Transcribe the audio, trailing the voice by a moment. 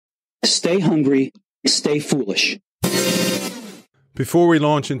Stay hungry, stay foolish. Before we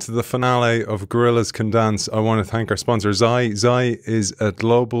launch into the finale of Gorillas Can Dance, I want to thank our sponsor, Zai. Zai is a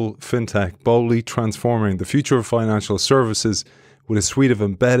global fintech boldly transforming the future of financial services with a suite of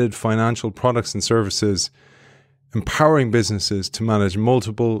embedded financial products and services, empowering businesses to manage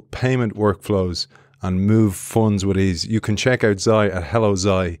multiple payment workflows and move funds with ease. You can check out Zai at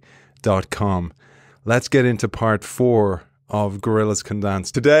hellozai.com. Let's get into part 4 of Gorillas Can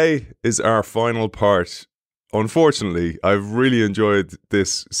Dance. Today is our final part. Unfortunately, I've really enjoyed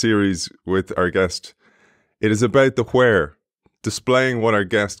this series with our guest. It is about the where, displaying what our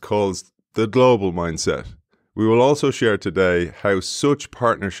guest calls the global mindset. We will also share today how such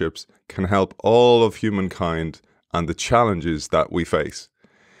partnerships can help all of humankind and the challenges that we face.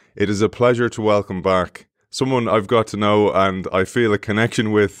 It is a pleasure to welcome back someone I've got to know and I feel a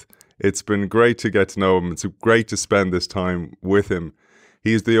connection with. It's been great to get to know him. It's great to spend this time with him.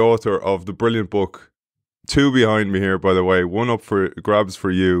 He's the author of the brilliant book, 2 behind me here, by the way, 1 up for grabs for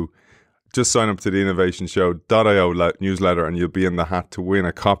you. Just sign up to the innovationshow.io newsletter and you'll be in the hat to win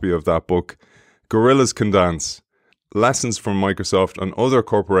a copy of that book. Gorillas Can Dance, Lessons from Microsoft and Other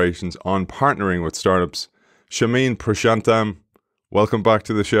Corporations on Partnering with Startups. Shameen, Prashantham, welcome back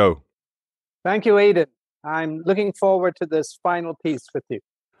to the show. Thank you, Aidan. I'm looking forward to this final piece with you.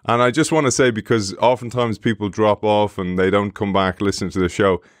 And I just want to say, because oftentimes people drop off and they don't come back listening to the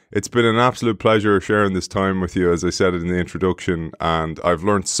show, it's been an absolute pleasure sharing this time with you, as I said in the introduction, and I've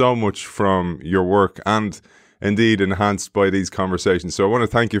learned so much from your work and indeed enhanced by these conversations. So I want to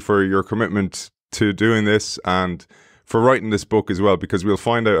thank you for your commitment to doing this and for writing this book as well, because we'll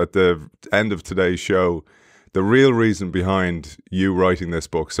find out at the end of today's show the real reason behind you writing this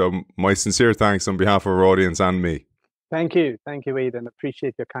book. So my sincere thanks on behalf of our audience and me. Thank you. Thank you, Aidan.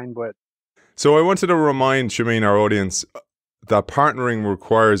 Appreciate your kind words. So I wanted to remind Shameen, our audience, that partnering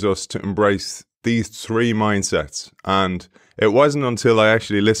requires us to embrace these 3 mindsets. And it wasn't until I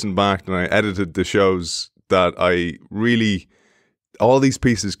actually listened back and I edited the shows that I really, all these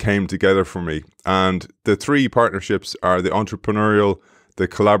pieces came together for me. And the 3 partnerships are the entrepreneurial, the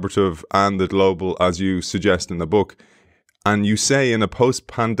collaborative, and the global, as you suggest in the book. And you say in a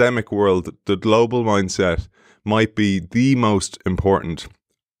post-pandemic world, the global mindset might be the most important.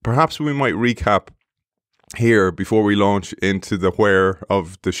 Perhaps we might recap here before we launch into the where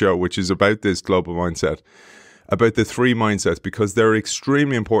of the show, which is about this global mindset, about the 3 mindsets, because they're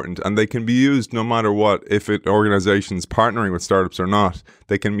extremely important and they can be used no matter what, if organizations partnering with startups or not.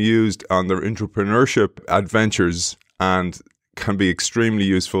 They can be used on their entrepreneurship adventures and can be extremely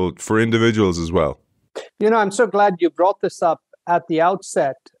useful for individuals as well. You know, I'm so glad you brought this up at the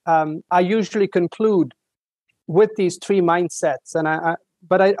outset. I usually conclude with these 3 mindsets, and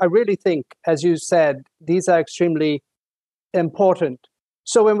but I really think, as you said, these are extremely important.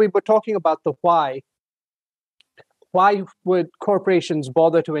 So when we were talking about the why would corporations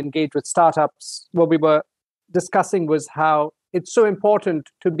bother to engage with startups? What we were discussing was how it's so important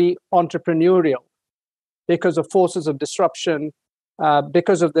to be entrepreneurial because of forces of disruption,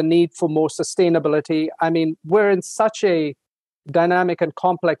 because of the need for more sustainability. I mean, we're in such a dynamic and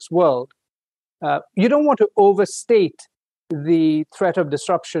complex world. You don't want to overstate the threat of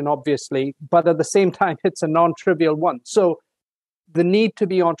disruption, obviously, but at the same time, it's a non-trivial one. So the need to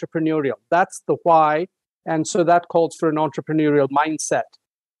be entrepreneurial, that's the why. And so that calls for an entrepreneurial mindset.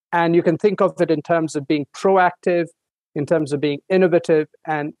 And you can think of it in terms of being proactive, in terms of being innovative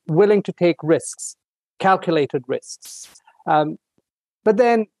and willing to take risks, calculated risks. But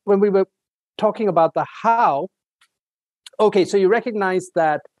then when we were talking about the how, okay, so you recognize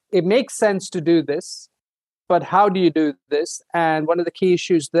that it makes sense to do this, but how do you do this? And one of the key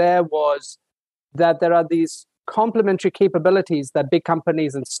issues there was that there are these complementary capabilities that big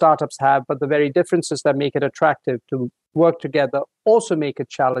companies and startups have, but the very differences that make it attractive to work together also make it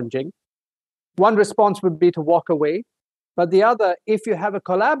challenging. One response would be to walk away, but the other, if you have a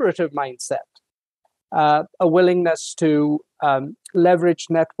collaborative mindset, a willingness to leverage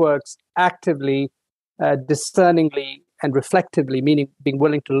networks actively, discerningly, and reflectively, meaning being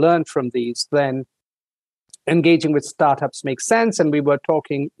willing to learn from these, then engaging with startups makes sense. And we were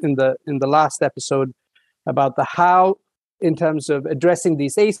talking in the last episode about the how in terms of addressing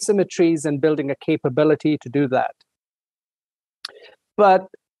these asymmetries and building a capability to do that. But,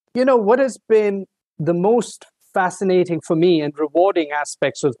 you know, what has been the most fascinating for me and rewarding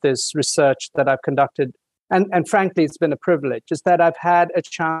aspects of this research that I've conducted, and frankly, it's been a privilege, is that I've had a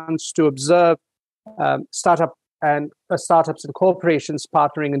chance to observe startups and corporations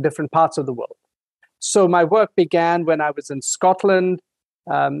partnering in different parts of the world. So my work began when I was in Scotland,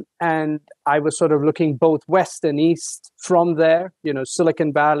 and I was sort of looking both west and east from there, you know,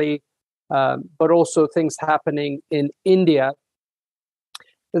 Silicon Valley, but also things happening in India.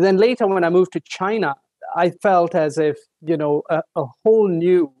 But then later, when I moved to China, I felt as if, a whole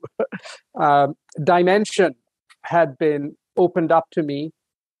new dimension had been opened up to me.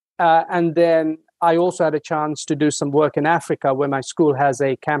 And then I also had a chance to do some work in Africa, where my school has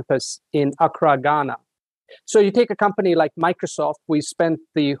a campus in Accra, Ghana. So you take a company like Microsoft. We spent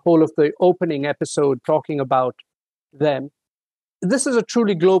the whole of the opening episode talking about them. This is a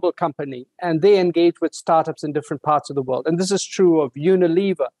truly global company, and they engage with startups in different parts of the world. And this is true of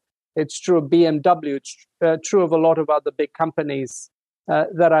Unilever. It's true of BMW. It's true of a lot of other big companies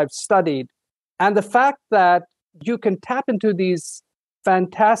that I've studied. And the fact that you can tap into these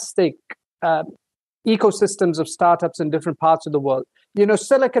fantastic ecosystems of startups in different parts of the world.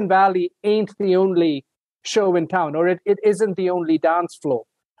 Silicon Valley ain't the only show in town, or it isn't the only dance floor.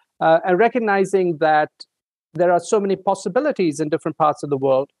 And recognizing that there are so many possibilities in different parts of the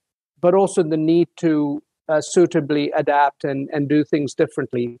world, but also the need to suitably adapt and do things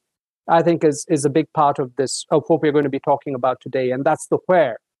differently, I think is a big part of what we're going to be talking about today. And that's the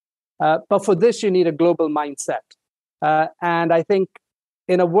where. But for this, you need a global mindset. And I think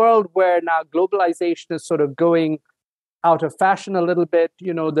in a world where now globalization is sort of going out of fashion a little bit,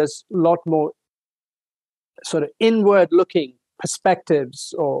 there's a lot more sort of inward-looking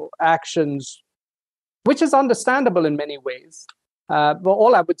perspectives or actions, which is understandable in many ways. But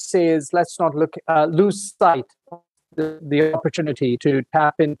all I would say is let's not lose sight of the opportunity to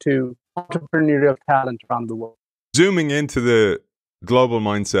tap into entrepreneurial talent around the world. Zooming into the global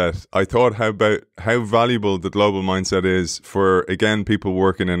mindset, I thought how valuable the global mindset is for, again, people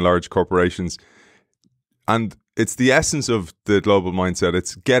working in large corporations. And it's the essence of the global mindset.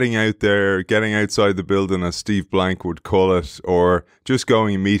 It's getting out there, getting outside the building, as Steve Blank would call it, or just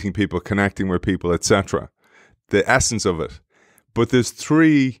going and meeting people, connecting with people, etc. The essence of it. But there's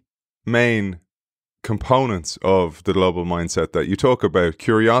three main components of the global mindset that you talk about: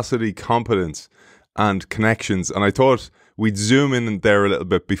 curiosity, competence, and connections. And I thought we'd zoom in there a little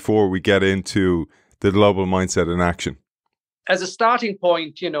bit before we get into the global mindset in action. As a starting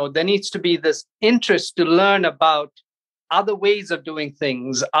point, there needs to be this interest to learn about other ways of doing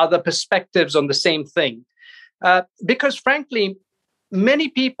things, other perspectives on the same thing. Because frankly, many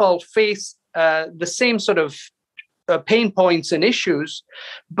people face the same sort of pain points and issues,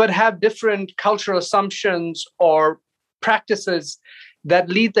 but have different cultural assumptions or practices that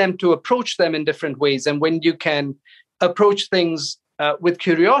lead them to approach them in different ways. And when you can approach things with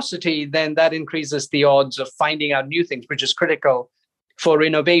curiosity, then that increases the odds of finding out new things, which is critical for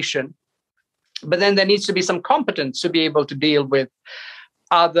innovation. But then there needs to be some competence to be able to deal with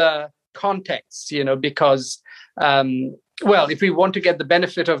other contexts, because, if we want to get the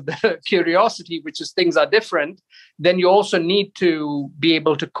benefit of the curiosity, which is things are different, then you also need to be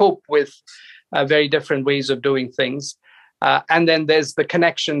able to cope with very different ways of doing things. And then there's the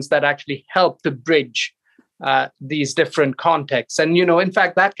connections that actually help to bridge these different contexts. And, in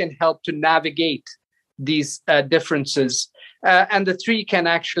fact, that can help to navigate these differences. And the three can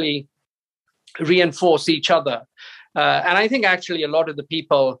actually reinforce each other. And I think actually a lot of the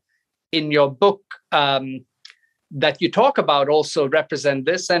people in your book that you talk about also represent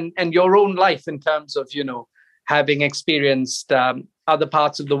this, and your own life in terms of, having experienced other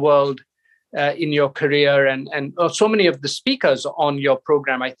parts of the world in your career. And so many of the speakers on your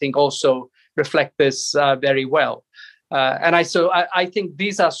program, I think, also reflect this very well. And I think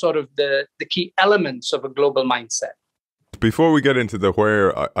these are sort of the key elements of a global mindset. Before we get into the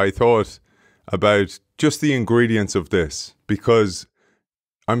where, I thought about just the ingredients of this, because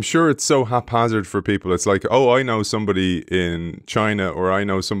I'm sure it's so haphazard for people. It's like, oh, I know somebody in China, or I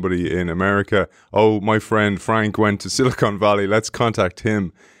know somebody in America. Oh, my friend Frank went to Silicon Valley. Let's contact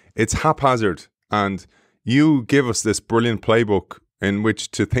him. It's haphazard. And you give us this brilliant playbook in which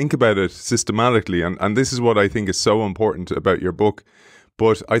to think about it systematically. And this is what I think is so important about your book.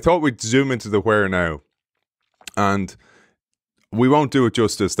 But I thought we'd zoom into the where now. And we won't do it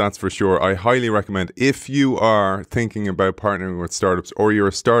justice, that's for sure. I highly recommend, if you are thinking about partnering with startups, or you're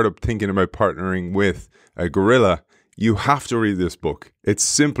a startup thinking about partnering with a gorilla, you have to read this book. It's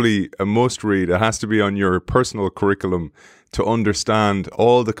simply a must read. It has to be on your personal curriculum to understand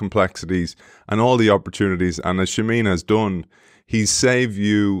all the complexities and all the opportunities. And as Shameen has done, he's saved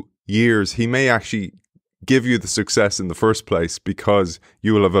you years. He may actually give you the success in the first place, because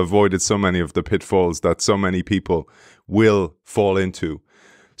you will have avoided so many of the pitfalls that so many people will fall into.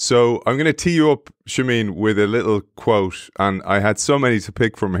 So I'm going to tee you up, Shameen, with a little quote. And I had so many to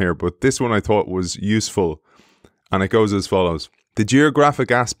pick from here, but this one I thought was useful. And it goes as follows: "The geographic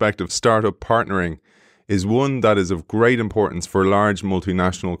aspect of startup partnering is one that is of great importance for large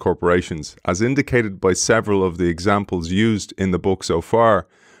multinational corporations, as indicated by several of the examples used in the book so far.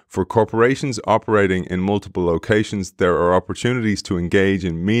 For corporations operating in multiple locations, there are opportunities to engage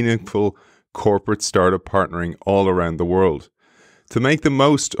in meaningful corporate startup partnering all around the world. To make the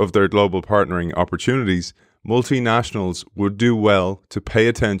most of their global partnering opportunities, multinationals would do well to pay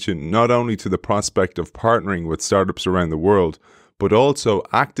attention not only to the prospect of partnering with startups around the world, but also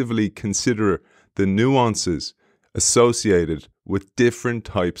actively consider the nuances associated with different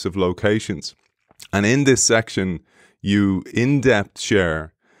types of locations. And in this section, you in-depth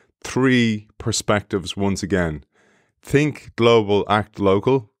share 3 perspectives once again. Think global, act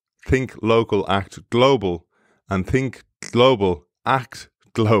local. Think local, act global. And think global, act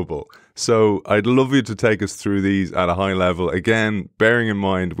global. So I'd love you to take us through these at a high level. Again, bearing in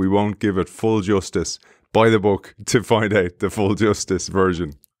mind, we won't give it full justice. Buy the book to find out the full justice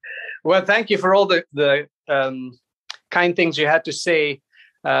version. Well, thank you for all the kind things you had to say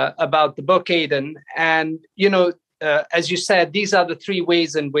about the book, Aidan. And, as you said, these are the 3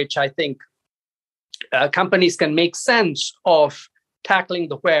 ways in which I think companies can make sense of tackling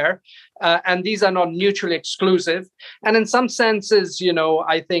the where. And these are not mutually exclusive. And in some senses,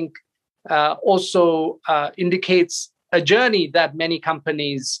 I think also indicates a journey that many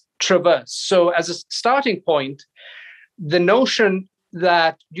companies traverse. So as a starting point, the notion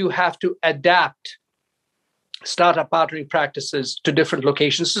that you have to adapt startup partnering practices to different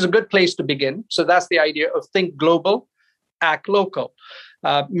locations is a good place to begin. So that's the idea of think global, act local.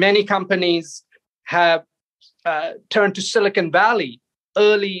 Many companies have turned to Silicon Valley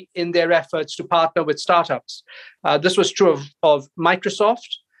early in their efforts to partner with startups. This was true of Microsoft.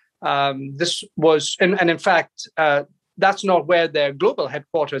 This was, and in fact, that's not where their global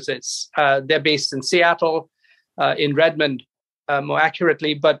headquarters is. They're based in Seattle, in Redmond, more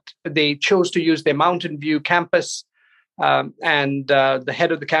accurately, but they chose to use their Mountain View campus. And the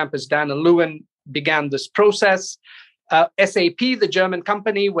head of the campus, Dan and Lewin, began this process. SAP, the German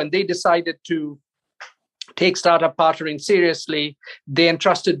company, when they decided to take startup partnering seriously, they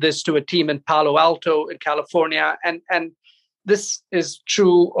entrusted this to a team in Palo Alto in California. And this is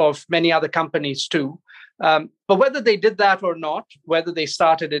true of many other companies too. But whether they did that or not, whether they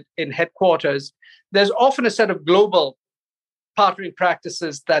started it in headquarters, there's often a set of global partnering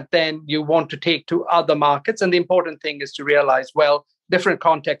practices that then you want to take to other markets. And the important thing is to realize, well, different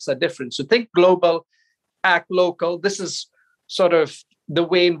contexts are different. So think global, act local. This is sort of the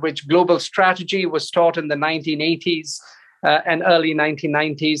way in which global strategy was taught in the 1980s and early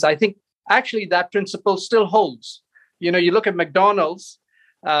 1990s. I think actually that principle still holds. You look at McDonald's.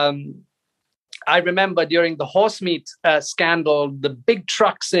 I remember during the horse meat scandal, the big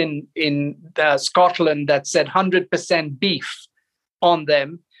trucks in Scotland that said 100% beef on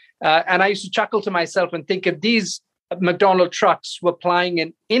them. And I used to chuckle to myself and think, if these McDonald trucks were plying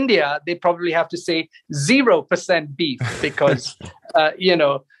in India, they probably have to say 0% beef because,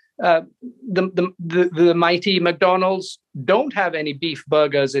 the mighty McDonald's don't have any beef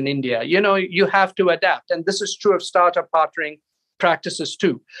burgers in India. You have to adapt. And this is true of startup partnering practices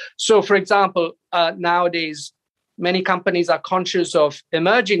too. So, for example, nowadays, many companies are conscious of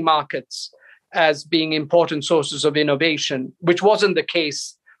emerging markets as being important sources of innovation, which wasn't the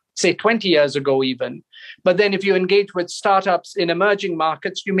case, say, 20 years ago even. But then if you engage with startups in emerging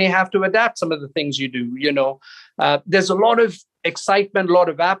markets, you may have to adapt some of the things you do. There's a lot of excitement, a lot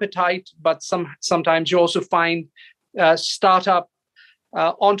of appetite, but sometimes you also find startup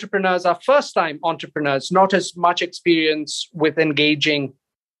entrepreneurs are first-time entrepreneurs, not as much experience with engaging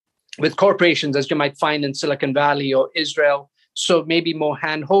with corporations as you might find in Silicon Valley or Israel. So maybe more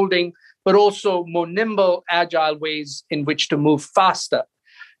hand-holding, but also more nimble, agile ways in which to move faster.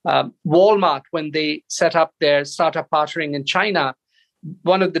 Walmart, when they set up their startup partnering in China,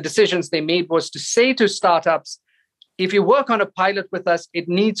 one of the decisions they made was to say to startups, if you work on a pilot with us, it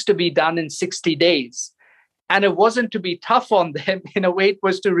needs to be done in 60 days. And it wasn't to be tough on them. In a way, it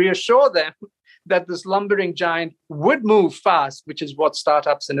was to reassure them that this lumbering giant would move fast, which is what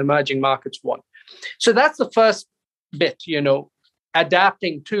startups in emerging markets want. So that's the first bit,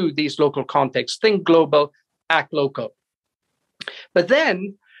 adapting to these local contexts. Think global, act local. But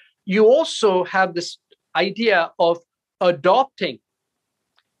then you also have this idea of adopting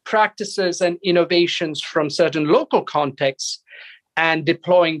practices and innovations from certain local contexts and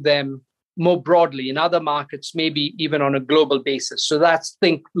deploying them more broadly in other markets, maybe even on a global basis. So that's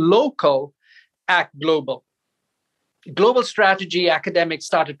think local, act global. Global strategy, academics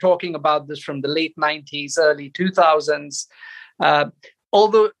started talking about this from the late 90s, early 2000s.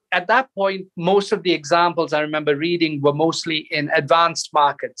 although at that point, most of the examples I remember reading were mostly in advanced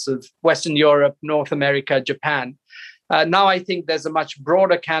markets of Western Europe, North America, Japan. Now I think there's a much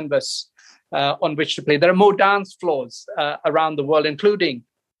broader canvas on which to play. There are more dance floors around the world, including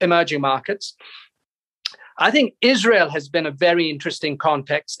emerging markets. I think Israel has been a very interesting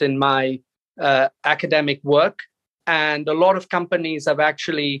context in my academic work. And a lot of companies have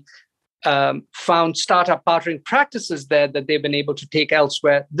actually found startup partnering practices there that they've been able to take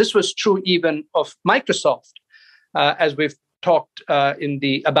elsewhere. This was true even of Microsoft, as we've talked about in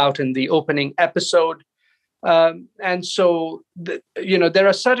the opening episode. And so, there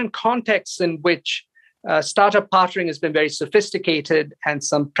are certain contexts in which startup partnering has been very sophisticated, and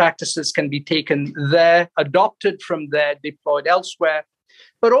some practices can be taken there, adopted from there, deployed elsewhere.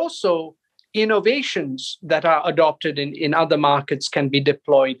 But also, innovations that are adopted in other markets can be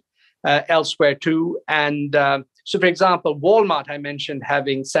deployed elsewhere too. And so, for example, Walmart, I mentioned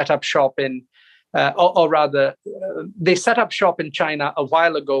having set up shop in, or rather, they set up shop in China a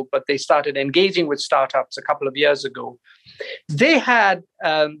while ago, but they started engaging with startups a couple of years ago. They had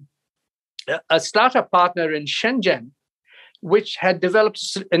a startup partner in Shenzhen, which had developed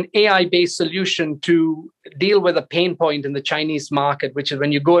an AI-based solution to deal with a pain point in the Chinese market, which is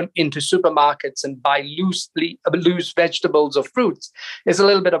when you go into supermarkets and buy loose vegetables or fruits, it's a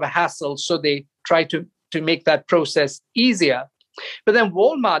little bit of a hassle. So they try to make that process easier. But then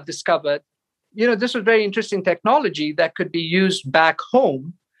Walmart discovered, this was very interesting technology that could be used back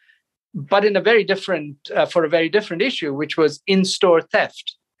home, but in a very different, for a very different issue, which was in-store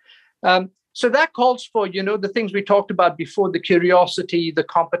theft. So that calls for, the things we talked about before, the curiosity, the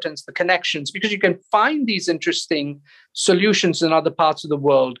competence, the connections, because you can find these interesting solutions in other parts of the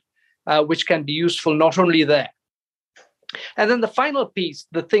world, which can be useful not only there. And then the final piece,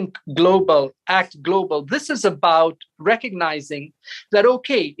 the think global, act global. This is about recognizing that,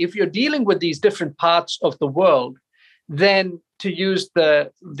 okay, if you're dealing with these different parts of the world, then to use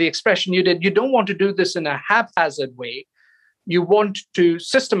the expression you did, you don't want to do this in a haphazard way. You want to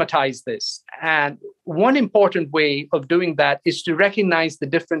systematize this. And one important way of doing that is to recognize the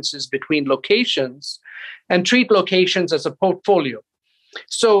differences between locations and treat locations as a portfolio.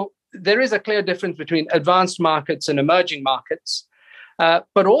 So there is a clear difference between advanced markets and emerging markets.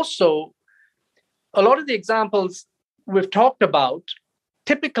 But also, a lot of the examples we've talked about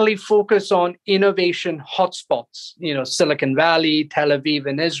typically focus on innovation hotspots, Silicon Valley, Tel Aviv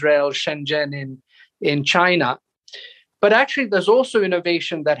in Israel, Shenzhen in China. But actually, there's also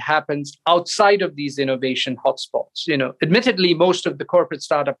innovation that happens outside of these innovation hotspots. Admittedly, most of the corporate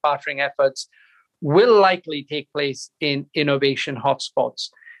startup partnering efforts will likely take place in innovation hotspots.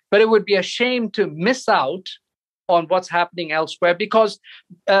 But it would be a shame to miss out on what's happening elsewhere, because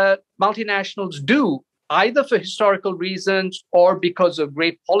multinationals do, either for historical reasons or because of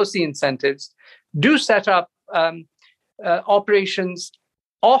great policy incentives, do set up operations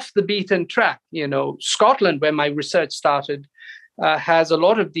off the beaten track. Scotland, where my research started, has a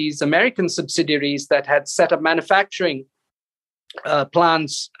lot of these American subsidiaries that had set up manufacturing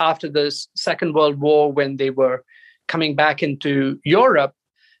plants after the Second World War when they were coming back into Europe,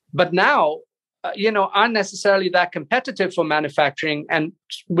 but now, aren't necessarily that competitive for manufacturing and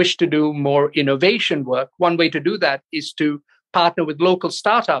wish to do more innovation work. One way to do that is to partner with local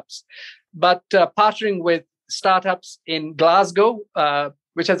startups, but partnering with startups in Glasgow,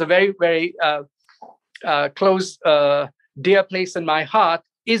 which has a very, very close, dear place in my heart,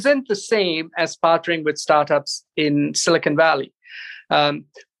 isn't the same as partnering with startups in Silicon Valley.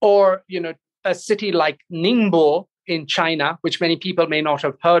 Or, a city like Ningbo in China, which many people may not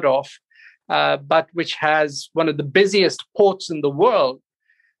have heard of, but which has one of the busiest ports in the world,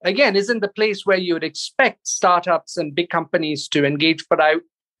 again, isn't the place where you would expect startups and big companies to engage. But I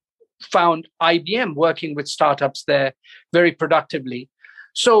found IBM working with startups there very productively.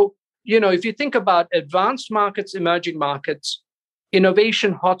 So, if you think about advanced markets, emerging markets,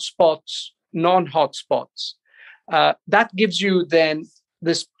 innovation hotspots, non-hotspots, that gives you then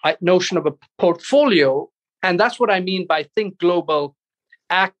this notion of a portfolio. And that's what I mean by think global,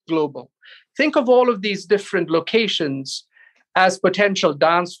 act global. Think of all of these different locations as potential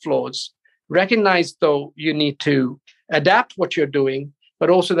dance floors. Recognize, though, you need to adapt what you're doing, but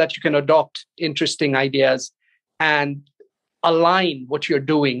also that you can adopt interesting ideas and align what you're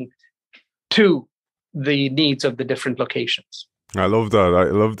doing to the needs of the different locations. I love that. I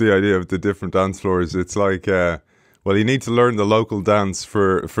love the idea of the different dance floors. It's like, well, you need to learn the local dance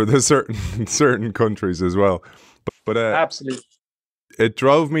for the certain countries as well. But absolutely, it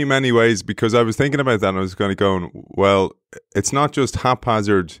drove me many ways, because I was thinking about that and I was kind of going, well, it's not just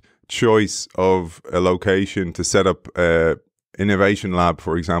haphazard choice of a location to set up innovation lab,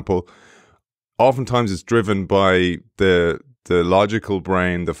 for example, oftentimes it's driven by the logical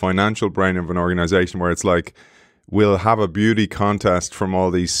brain, the financial brain of an organization, where it's like, we'll have a beauty contest from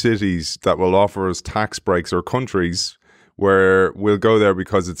all these cities that will offer us tax breaks, or countries where we'll go there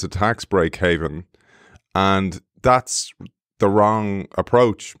because it's a tax break haven. And that's the wrong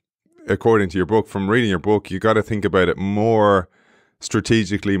approach, according to your book. From reading your book, you got to think about it more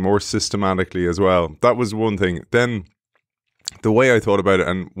strategically, more systematically as well. That was one thing. Then the way I thought about it,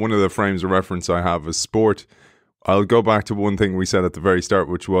 and one of the frames of reference I have is sport. I'll go back to one thing we said at the very start,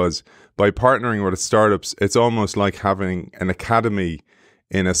 which was, by partnering with startups, it's almost like having an academy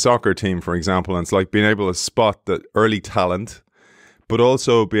in a soccer team, for example. And it's like being able to spot the early talent, but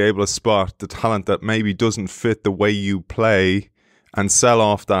also be able to spot the talent that maybe doesn't fit the way you play, and sell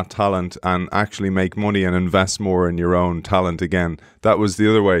off that talent and actually make money and invest more in your own talent again. That was the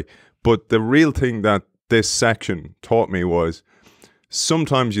other way. But the real thing that this section taught me was,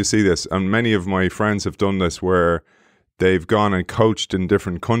 sometimes you see this, and many of my friends have done this, where they've gone and coached in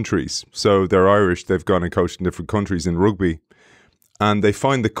different countries. So they're Irish, they've gone and coached in different countries in rugby, and they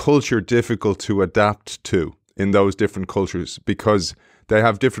find the culture difficult to adapt to in those different cultures, because they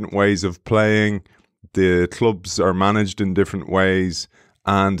have different ways of playing. The clubs are managed in different ways,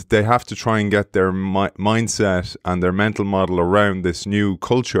 and they have to try and get their mindset and their mental model around this new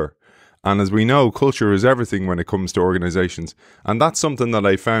culture. And as we know, culture is everything when it comes to organizations. And that's something that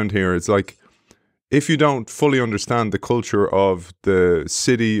I found here. It's like, if you don't fully understand the culture of the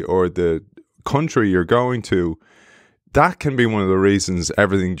city or the country you're going to, that can be one of the reasons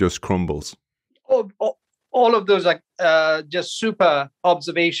everything just crumbles. All of those are just super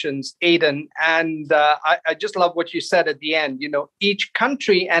observations, Aidan. And I just love what you said at the end. You know, each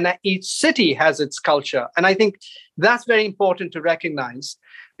country and each city has its culture. And I think that's very important to recognize,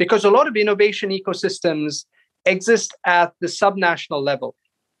 because a lot of innovation ecosystems exist at the subnational level,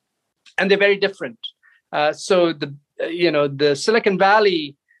 and they're very different. So the Silicon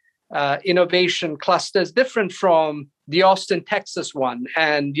Valley innovation cluster is different from the Austin, Texas one.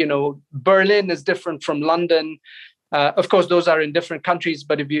 And, Berlin is different from London. Of course, those are in different countries,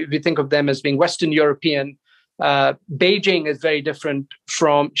 but if you think of them as being Western European, Beijing is very different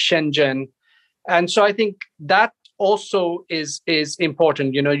from Shenzhen. And so I think that also is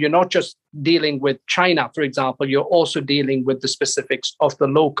important. You're not just dealing with China, for example, you're also dealing with the specifics of the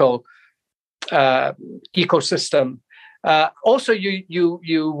local ecosystem. Also,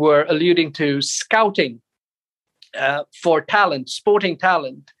 you were alluding to scouting for talent, sporting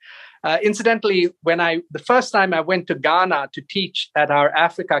talent. Incidentally, the first time I went to Ghana to teach at our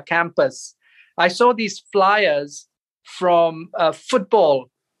Africa campus, I saw these flyers from football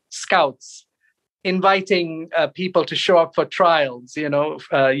scouts inviting people to show up for trials,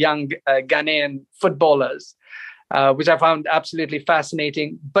 young Ghanaian footballers, which I found absolutely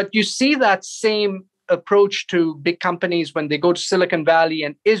fascinating. But you see that same approach to big companies when they go to Silicon Valley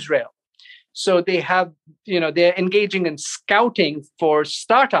and Israel. So they have, they're engaging in scouting for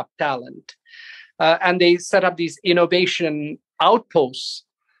startup talent, and they set up these innovation outposts.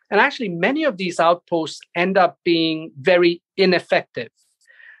 And actually, many of these outposts end up being very ineffective,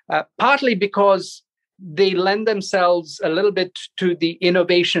 partly because they lend themselves a little bit to the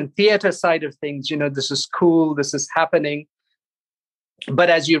innovation theater side of things. This is cool, this is happening. But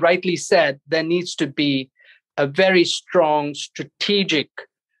as you rightly said, there needs to be a very strong strategic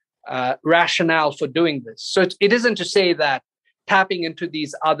rationale for doing this. So it isn't to say that tapping into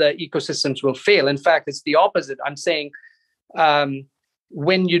these other ecosystems will fail. In fact, it's the opposite. I'm saying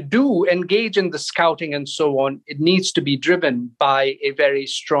when you do engage in the scouting and so on, it needs to be driven by a very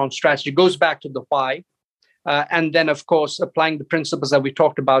strong strategy. It goes back to the why. And then, of course, applying the principles that we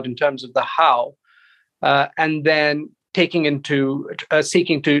talked about in terms of the how, and then seeking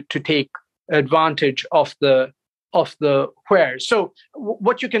to take advantage of the where. So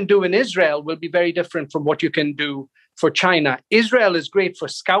what you can do in Israel will be very different from what you can do for China. Israel is great for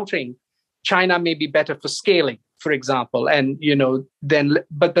scouting. China may be better for scaling, for example. And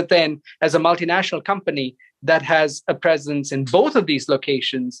but then as a multinational company that has a presence in both of these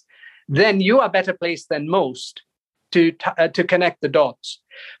locations, then you are better placed than most to connect the dots.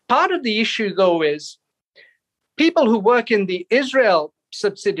 Part of the issue, though, is people who work in the Israel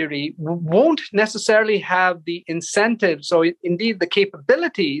subsidiary won't necessarily have the incentives or indeed the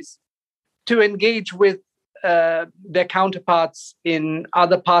capabilities to engage with their counterparts in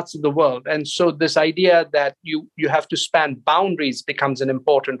other parts of the world. And so this idea that you have to span boundaries becomes an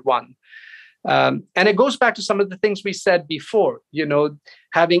important one. And it goes back to some of the things we said before,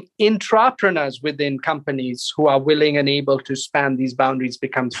 having intrapreneurs within companies who are willing and able to span these boundaries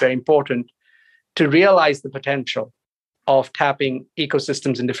becomes very important to realize the potential of tapping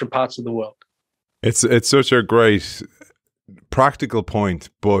ecosystems in different parts of the world. It's such a great practical point,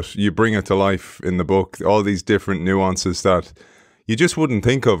 but you bring it to life in the book, all these different nuances that you just wouldn't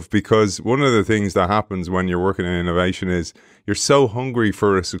think of, because one of the things that happens when you're working in innovation is you're so hungry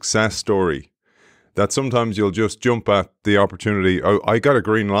for a success story that sometimes you'll just jump at the opportunity. Oh, I got a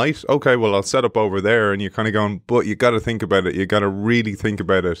green light. Okay, well, I'll set up over there. And you're kind of going, but you got to think about it. You got to really think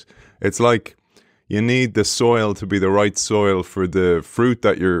about it. It's like you need the soil to be the right soil for the fruit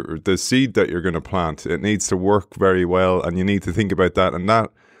that the seed that you're going to plant. It needs to work very well, and you need to think about that. And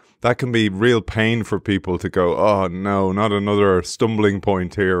that can be real pain for people to go, oh no, not another stumbling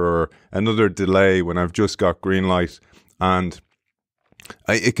point here or another delay when I've just got green light. And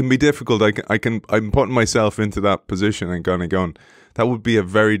it can be difficult. I'm putting myself into that position and kind of going, that would be a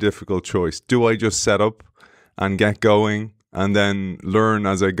very difficult choice. Do I just set up and get going and then learn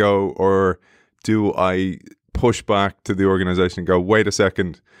as I go, or do I push back to the organization and go, wait a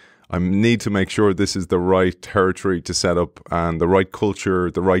second, I need to make sure this is the right territory to set up, and the right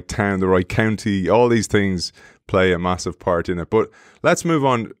culture, the right town, the right county, all these things play a massive part in it. But let's move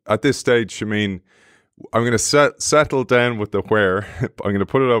on. At this stage, Shameen, I'm going to settle down with the where. I'm going to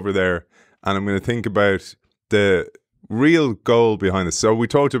put it over there, and I'm going to think about the real goal behind this. So we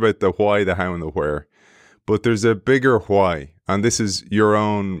talked about the why, the how, and the where, but there's a bigger why, and this is your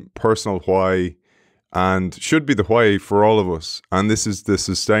own personal why, and should be the why for all of us. And this is the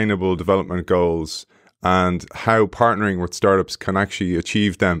sustainable development goals and how partnering with startups can actually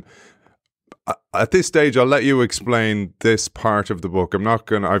achieve them. At this stage, I'll let you explain this part of the book. I'm not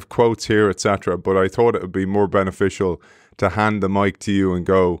going to, I've quotes here, etc., but I thought it would be more beneficial to hand the mic to you and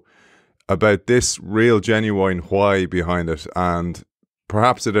go about this real genuine why behind it. And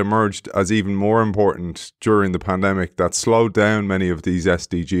perhaps it emerged as even more important during the pandemic that slowed down many of these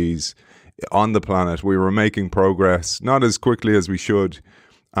SDGs on the planet. We were making progress, not as quickly as we should.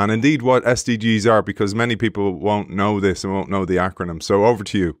 And indeed what SDGs are, because many people won't know this and won't know the acronym. So over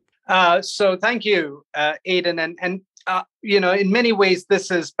to you. So thank you, Aidan. And in many ways,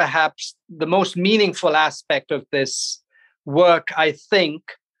 this is perhaps the most meaningful aspect of this work, I think.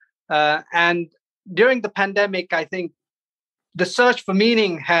 And during the pandemic, I think the search for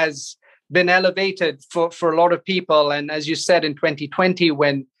meaning has been elevated for a lot of people. And as you said, in 2020,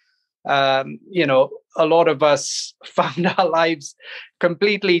 when a lot of us found our lives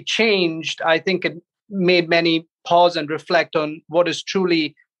completely changed, I think it made many pause and reflect on what is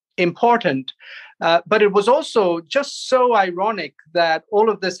truly important. But it was also just so ironic that all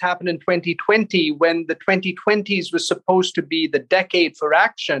of this happened in 2020, when the 2020s was supposed to be the decade for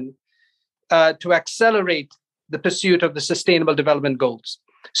action to accelerate the pursuit of the Sustainable Development Goals.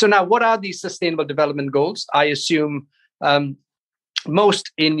 So now, what are these Sustainable Development Goals? I assume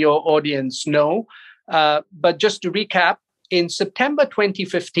most in your audience know. But just to recap, in September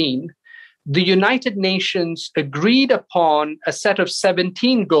 2015, the United Nations agreed upon a set of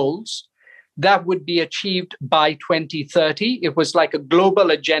 17 goals that would be achieved by 2030. It was like a global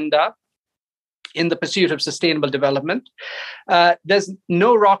agenda in the pursuit of sustainable development. There's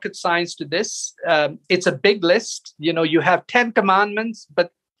no rocket science to this. It's a big list. You have 10 commandments,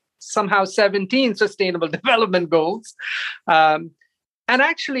 but somehow 17 sustainable development goals. And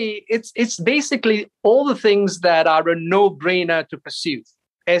actually, it's basically all the things that are a no-brainer to pursue.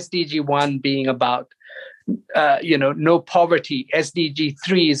 SDG 1 being about, no poverty. SDG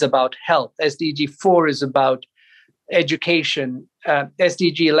 3 is about health. SDG 4 is about education.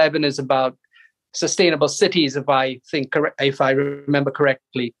 SDG 11 is about sustainable cities, if I remember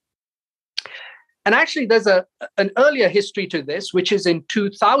correctly. And actually, there's an earlier history to this, which is in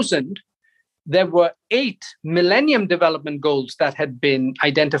 2000. There were 8 Millennium Development Goals that had been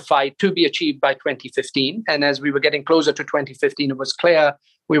identified to be achieved by 2015. And as we were getting closer to 2015, it was clear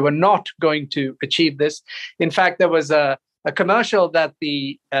we were not going to achieve this. In fact, there was a commercial that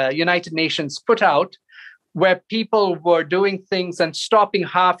the United Nations put out where people were doing things and stopping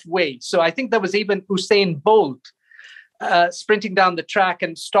halfway. So I think there was even Usain Bolt sprinting down the track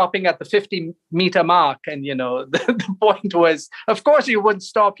and stopping at the 50-meter mark. And, the point was, of course, you wouldn't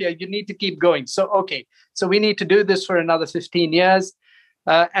stop here. You need to keep going. So we need to do this for another 15 years.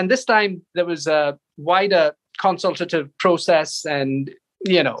 And this time there was a wider consultative process, and,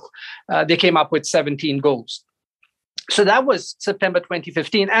 they came up with 17 goals. So that was September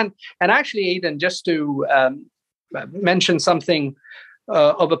 2015. And actually, Aidan, just to mention something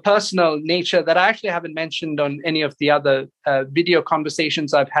of a personal nature that I actually haven't mentioned on any of the other video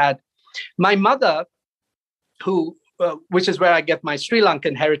conversations I've had. My mother, which is where I get my Sri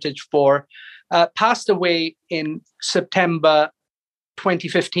Lankan heritage for, passed away in September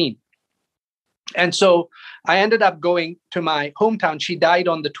 2015. And so I ended up going to my hometown. She died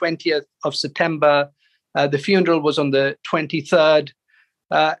on the 20th of September. The funeral was on the 23rd.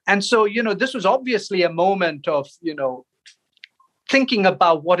 And so, this was obviously a moment of, thinking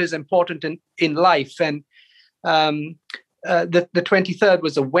about what is important in life. And the 23rd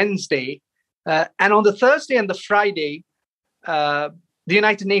was a Wednesday. And on the Thursday and the Friday, the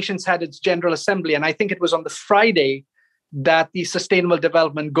United Nations had its General Assembly. And I think it was on the Friday that the Sustainable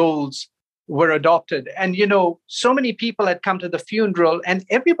Development Goals were adopted. And, so many people had come to the funeral and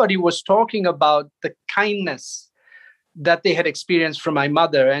everybody was talking about the kindness that they had experienced from my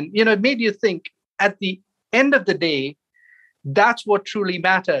mother. And, it made you think at the end of the day, that's what truly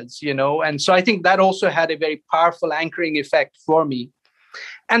matters, And so I think that also had a very powerful anchoring effect for me.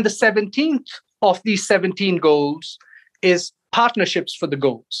 And the 17th of these 17 goals is partnerships for the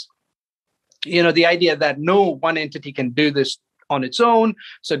goals. The idea that no one entity can do this on its own.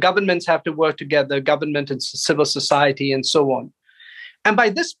 So governments have to work together, government and civil society and so on. And by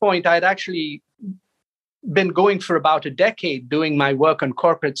this point, I'd actually been going for about a decade doing my work on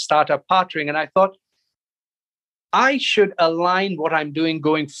corporate startup partnering. And I thought, I should align what I'm doing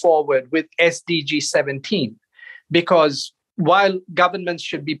going forward with SDG 17, because while governments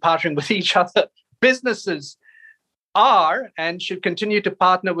should be partnering with each other, businesses are and should continue to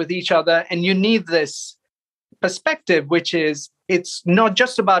partner with each other. And you need this perspective, which is it's not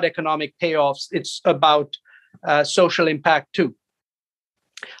just about economic payoffs, it's about social impact too.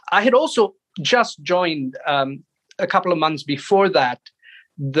 I had also just joined a couple of months before that,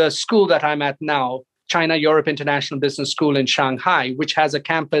 the school that I'm at now, China Europe International Business School in Shanghai, which has a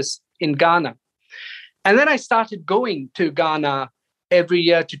campus in Ghana. And then I started going to Ghana every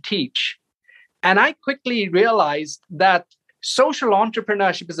year to teach. And I quickly realized that social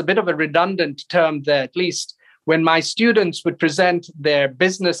entrepreneurship is a bit of a redundant term there, at least when my students would present their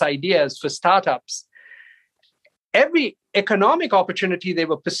business ideas for startups. Every economic opportunity they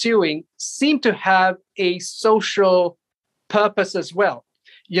were pursuing seemed to have a social purpose as well.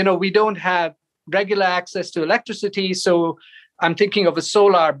 We don't have regular access to electricity, so I'm thinking of a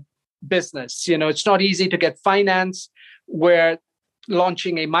solar business. It's not easy to get finance. We're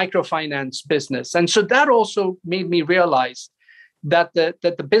launching a microfinance business. And so that also made me realize that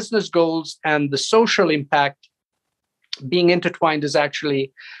the business goals and the social impact being intertwined is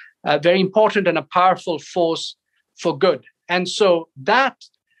actually very important and a powerful force for good. And so that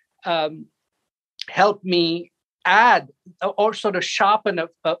helped me add or sort of sharpen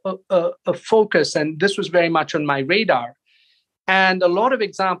a focus. And this was very much on my radar. And a lot of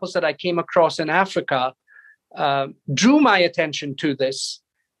examples that I came across in Africa drew my attention to this.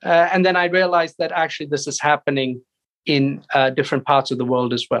 And then I realized that actually this is happening in different parts of the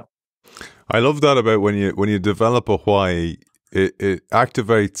world as well. I love that about when you develop a why, it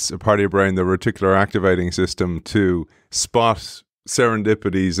activates a part of your brain, the reticular activating system, to spot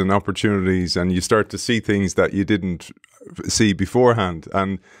serendipities and opportunities, and you start to see things that you didn't see beforehand.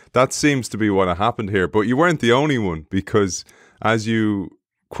 And that seems to be what happened here. But you weren't the only one, because as you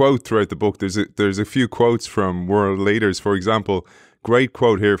quote throughout the book, there's a few quotes from world leaders. For example, great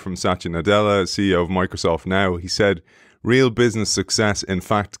quote here from Satya Nadella, CEO of Microsoft now. He said, "Real business success, in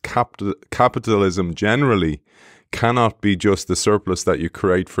fact, capitalism generally, cannot be just the surplus that you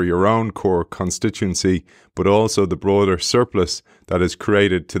create for your own core constituency, but also the broader surplus that is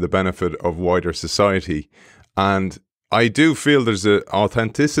created to the benefit of wider society." And I do feel there's an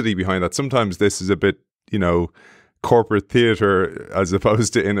authenticity behind that. Sometimes this is a bit, corporate theatre as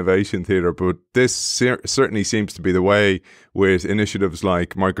opposed to innovation theatre, but this certainly seems to be the way with initiatives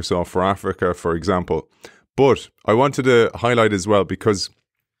like Microsoft for Africa, for example. But I wanted to highlight as well, because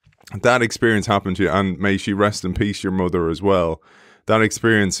that experience happened to you, and may she rest in peace, your mother as well. That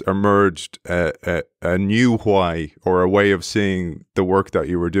experience emerged a new why, or a way of seeing the work that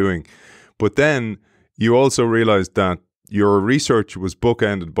you were doing. But then you also realized that your research was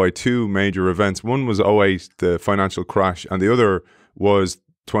bookended by two major events. One was '08, the financial crash, and the other was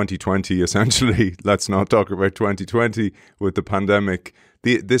 2020, essentially. Let's not talk about 2020 with the pandemic.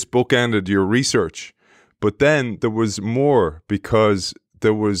 This bookended your research. But then there was more, because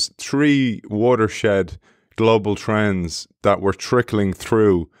there was three watershed global trends that were trickling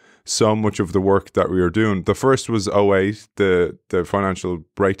through so much of the work that we were doing. The first was '08, the financial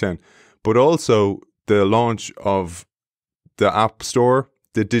breakdown, but also the launch of the App Store,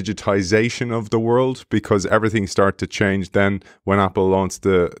 the digitization of the world, because everything started to change then when Apple launched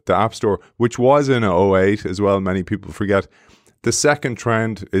the App Store, which was in '08 as well, many people forget. The second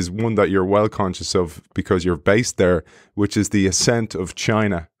trend is one that you're well conscious of because you're based there, which is the ascent of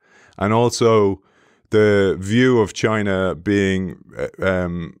China, and also the view of China being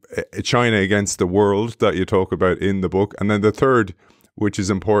China against the world that you talk about in the book. And then the third, which is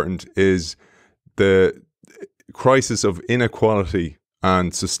important, is the crisis of inequality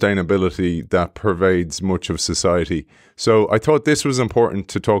and sustainability that pervades much of society. So I thought this was important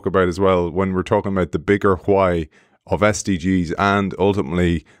to talk about as well when we're talking about the bigger why of SDGs and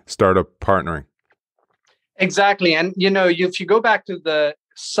ultimately startup partnering. Exactly. And, if you go back to the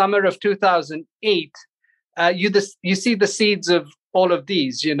summer of 2008, you see the seeds of all of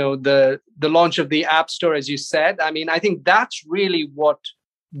these, the launch of the App Store, as you said. I mean, I think that's really what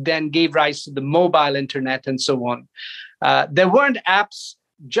then gave rise to the mobile internet and so on. There weren't apps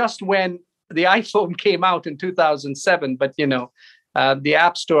just when the iPhone came out in 2007, but, the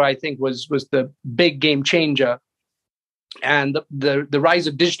App Store, I think, was the big game changer. And the rise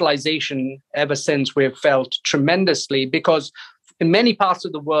of digitalization ever since we've felt tremendously, because in many parts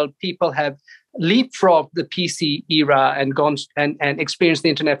of the world, people have leapfrogged the PC era and gone and experienced the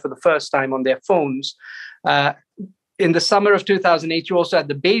internet for the first time on their phones. In the summer of 2008, you also had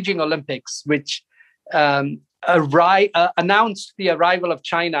the Beijing Olympics, which announced the arrival of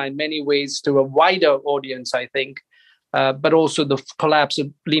China in many ways to a wider audience, I think, but also the collapse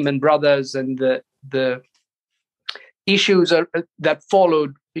of Lehman Brothers and the issues that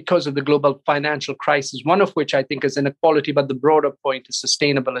followed because of the global financial crisis, one of which I think is inequality, but the broader point is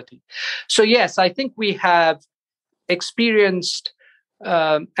sustainability. So yes, I think we have experienced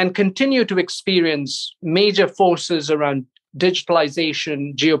and continue to experience major forces around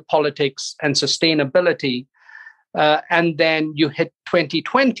digitalization, geopolitics, and sustainability. And then you hit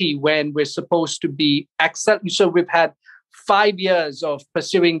 2020 when we're supposed to be so we've had 5 years of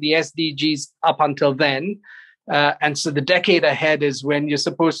pursuing the SDGs up until then. And so the decade ahead is when you're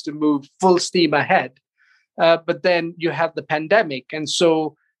supposed to move full steam ahead. But then you have the pandemic. And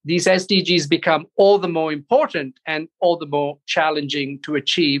so these SDGs become all the more important and all the more challenging to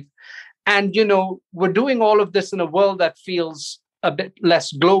achieve. And, we're doing all of this in a world that feels a bit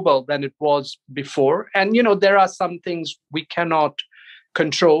less global than it was before. And, there are some things we cannot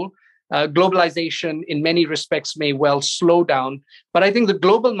control. Globalization in many respects may well slow down. But I think the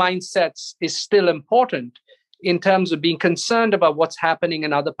global mindsets is still important in terms of being concerned about what's happening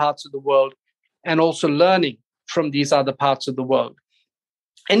in other parts of the world and also learning from these other parts of the world.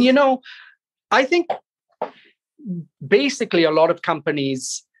 And, I think basically a lot of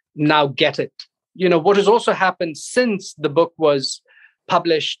companies now get it. What has also happened since the book was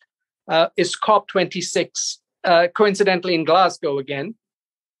published is COP26, coincidentally in Glasgow again,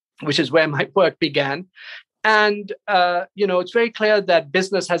 which is where my work began. And, it's very clear that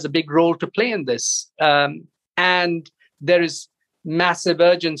business has a big role to play in this. And there is massive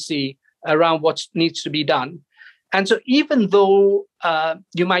urgency around what needs to be done. And so even though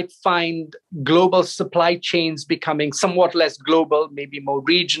you might find global supply chains becoming somewhat less global, maybe more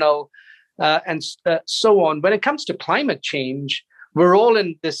regional, and so on, when it comes to climate change, we're all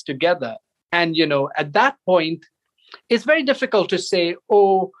in this together. And, at that point, it's very difficult to say,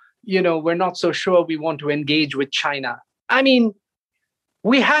 we're not so sure we want to engage with China. I mean,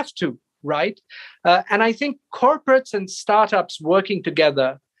 we have to, right? And I think corporates and startups working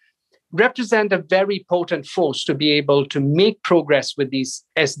together represent a very potent force to be able to make progress with these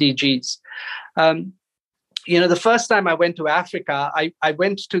SDGs. The first time I went to Africa, I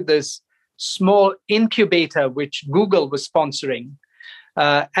went to this small incubator which Google was sponsoring.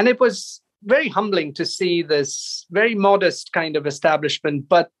 And it was very humbling to see this very modest kind of establishment,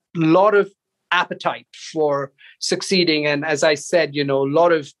 but a lot of appetite for succeeding. And as I said, a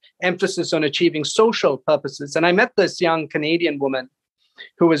lot of emphasis on achieving social purposes. And I met this young Canadian woman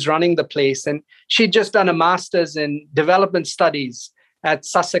who was running the place, and she'd just done a master's in development studies at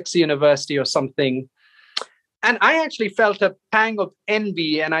Sussex University or something. And I actually felt a pang of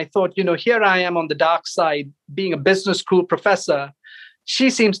envy. And I thought, here I am on the dark side, being a business school professor. She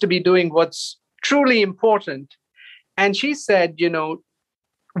seems to be doing what's truly important. And she said,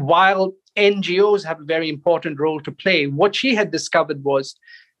 while NGOs have a very important role to play, what she had discovered was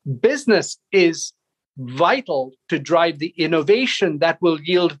business is vital to drive the innovation that will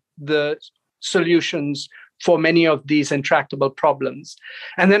yield the solutions for many of these intractable problems.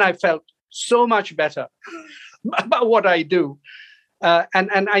 And then I felt so much better about what I do.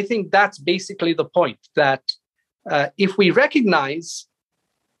 And I think that's basically the point, that if we recognize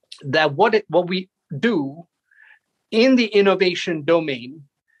that what we do in the innovation domain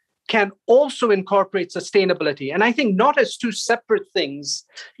can also incorporate sustainability. And I think not as two separate things.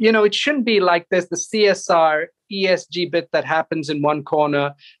 It shouldn't be like there's the CSR, ESG bit that happens in one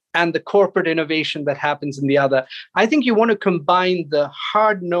corner and the corporate innovation that happens in the other. I think you want to combine the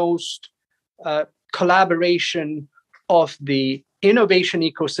hard-nosed collaboration of the innovation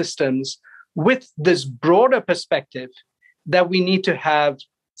ecosystems with this broader perspective that we need to have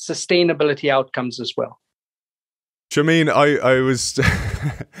sustainability outcomes as well. Shameen, I was,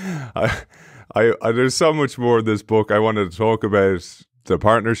 there's so much more in this book. I wanted to talk about the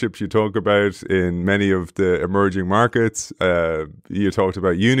partnerships you talk about in many of the emerging markets. You talked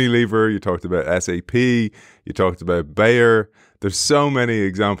about Unilever, you talked about SAP, you talked about Bayer. There's so many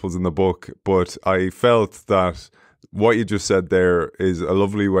examples in the book, but I felt that what you just said there is a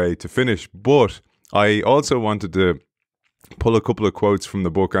lovely way to finish. But I also wanted to pull a couple of quotes from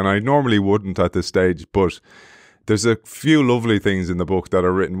the book, and I normally wouldn't at this stage, but there's a few lovely things in the book that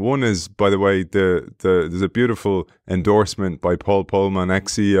are written. One is, by the way, there's a beautiful endorsement by Paul Polman,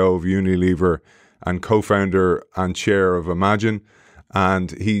 ex-CEO of Unilever and co-founder and chair of Imagine.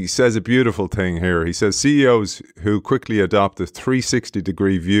 And he says a beautiful thing here. He says, CEOs who quickly adopt a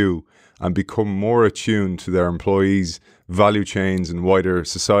 360-degree view and become more attuned to their employees' value chains and wider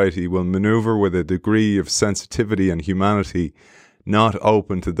society will maneuver with a degree of sensitivity and humanity not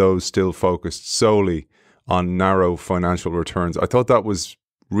open to those still focused solely on narrow financial returns. I thought that was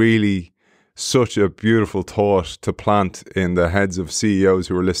really such a beautiful thought to plant in the heads of CEOs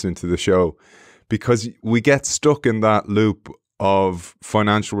who are listening to the show, because we get stuck in that loop of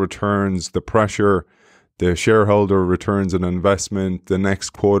financial returns, the pressure, the shareholder returns on investment, the next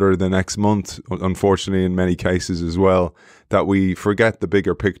quarter, the next month, unfortunately in many cases as well, that we forget the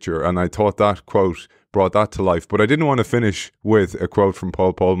bigger picture. And I thought that quote brought that to life. But I didn't want to finish with a quote from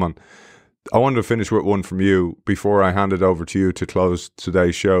Paul Polman. I wanted to finish with one from you before I hand it over to you to close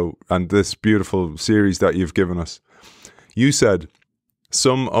today's show and this beautiful series that you've given us. You said,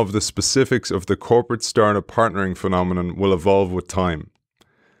 some of the specifics of the corporate startup partnering phenomenon will evolve with time.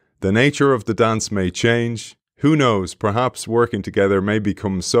 The nature of the dance may change. Who knows, perhaps working together may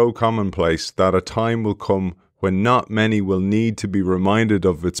become so commonplace that a time will come when not many will need to be reminded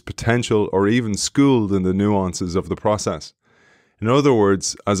of its potential or even schooled in the nuances of the process. In other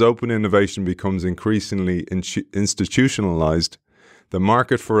words, as open innovation becomes increasingly institutionalized, the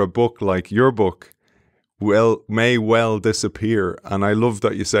market for a book like your book may well disappear. And I love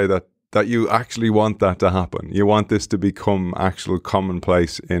that you say that you actually want that to happen. You want this to become actual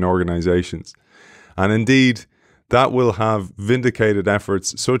commonplace in organizations. And indeed, that will have vindicated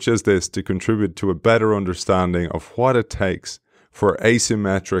efforts such as this to contribute to a better understanding of what it takes for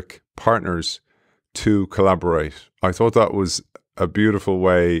asymmetric partners to collaborate. I thought that was a beautiful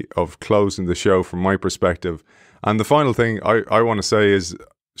way of closing the show from my perspective. And the final thing I want to say is,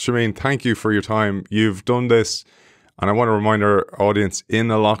 Shameen, thank you for your time. You've done this, and I want to remind our audience,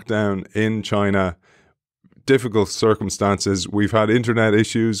 in a lockdown in China, difficult circumstances. We've had internet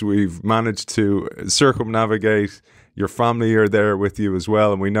issues. We've managed to circumnavigate. Your family are there with you as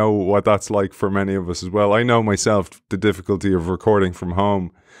well, and we know what that's like for many of us as well. I know myself the difficulty of recording from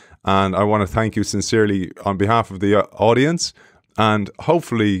home, and I want to thank you sincerely on behalf of the audience, and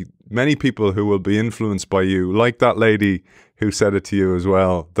hopefully many people who will be influenced by you, like that lady who said it to you as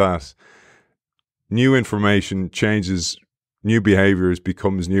well, that new information changes new behaviors,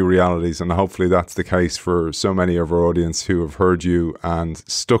 becomes new realities. And hopefully that's the case for so many of our audience who have heard you and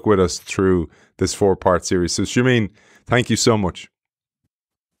stuck with us through this 4-part series. So Shameen, thank you so much.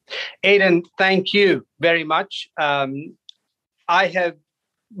 Aidan, thank you very much. I have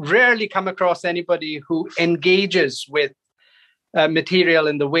rarely come across anybody who engages with material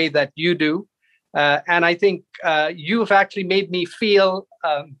in the way that you do. And I think you've actually made me feel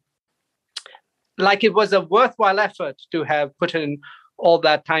like it was a worthwhile effort to have put in all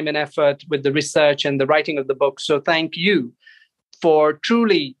that time and effort with the research and the writing of the book. So thank you for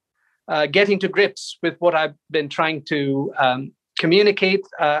truly getting to grips with what I've been trying to communicate.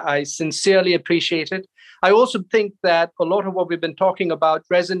 I sincerely appreciate it. I also think that a lot of what we've been talking about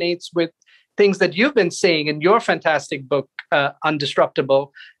resonates with things that you've been saying in your fantastic book, Undisruptable.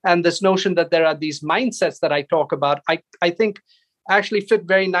 And this notion that there are these mindsets that I talk about, I think actually fit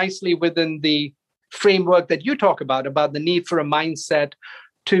very nicely within the framework that you talk about the need for a mindset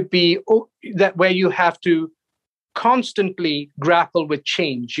to be that where you have to constantly grapple with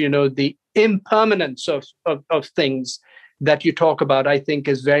change. You know, the impermanence of things that you talk about, I think,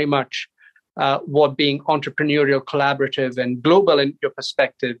 is very much what being entrepreneurial, collaborative, and global in your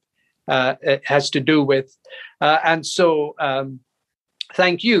perspective has to do with. And so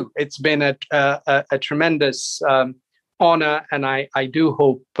thank you. It's been a tremendous honor, and I do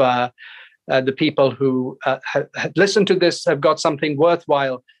hope the people who have listened to this have got something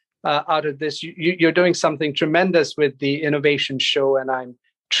worthwhile out of this. You're doing something tremendous with the Innovation Show, and I'm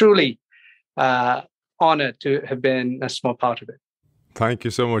truly honored to have been a small part of it. Thank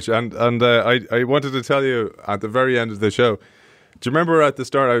you so much. And I wanted to tell you at the very end of the show, do you remember at the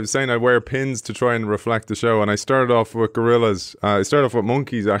start I was saying I wear pins to try and reflect the show, and I started off with gorillas. I started off with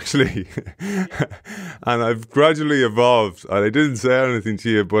monkeys, actually. And I've gradually evolved. I didn't say anything to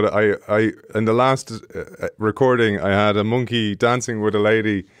you, but I in the last recording, I had a monkey dancing with a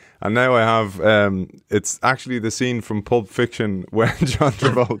lady. And now I have, it's actually the scene from Pulp Fiction when John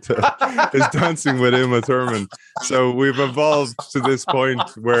Travolta is dancing with Uma Thurman. So we've evolved to this point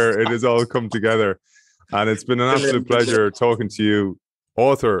where it has all come together. And it's been an absolute pleasure talking to you,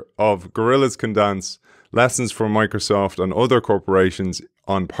 author of Gorillas Can Dance, Lessons from Microsoft and Other Corporations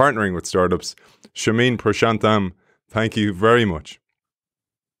on Partnering with Startups. Shameen Prashantham, thank you very much.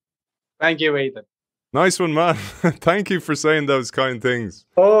 Thank you, Aidan. Nice one, man. Thank you for saying those kind things.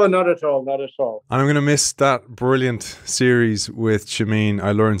 Oh, not at all, not at all. And I'm going to miss that brilliant series with Shameen.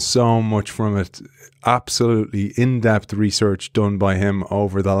 I learned so much from it. Absolutely in-depth research done by him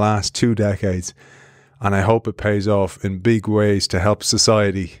over the last 2 decades. And I hope it pays off in big ways to help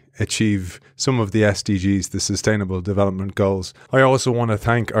society achieve some of the SDGs, the Sustainable Development Goals. I also want to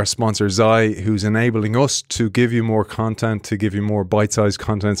thank our sponsor, Zai, who's enabling us to give you more content, to give you more bite-sized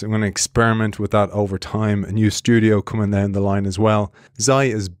content. I'm going to experiment with that over time. A new studio coming down the line as well. Zai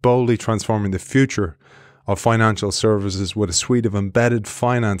is boldly transforming the future of financial services with a suite of embedded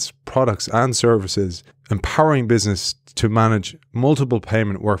finance products and services, empowering business to manage multiple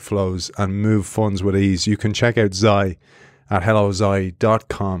payment workflows and move funds with ease. You can check out Zai at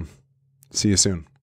hellozai.com. See you soon.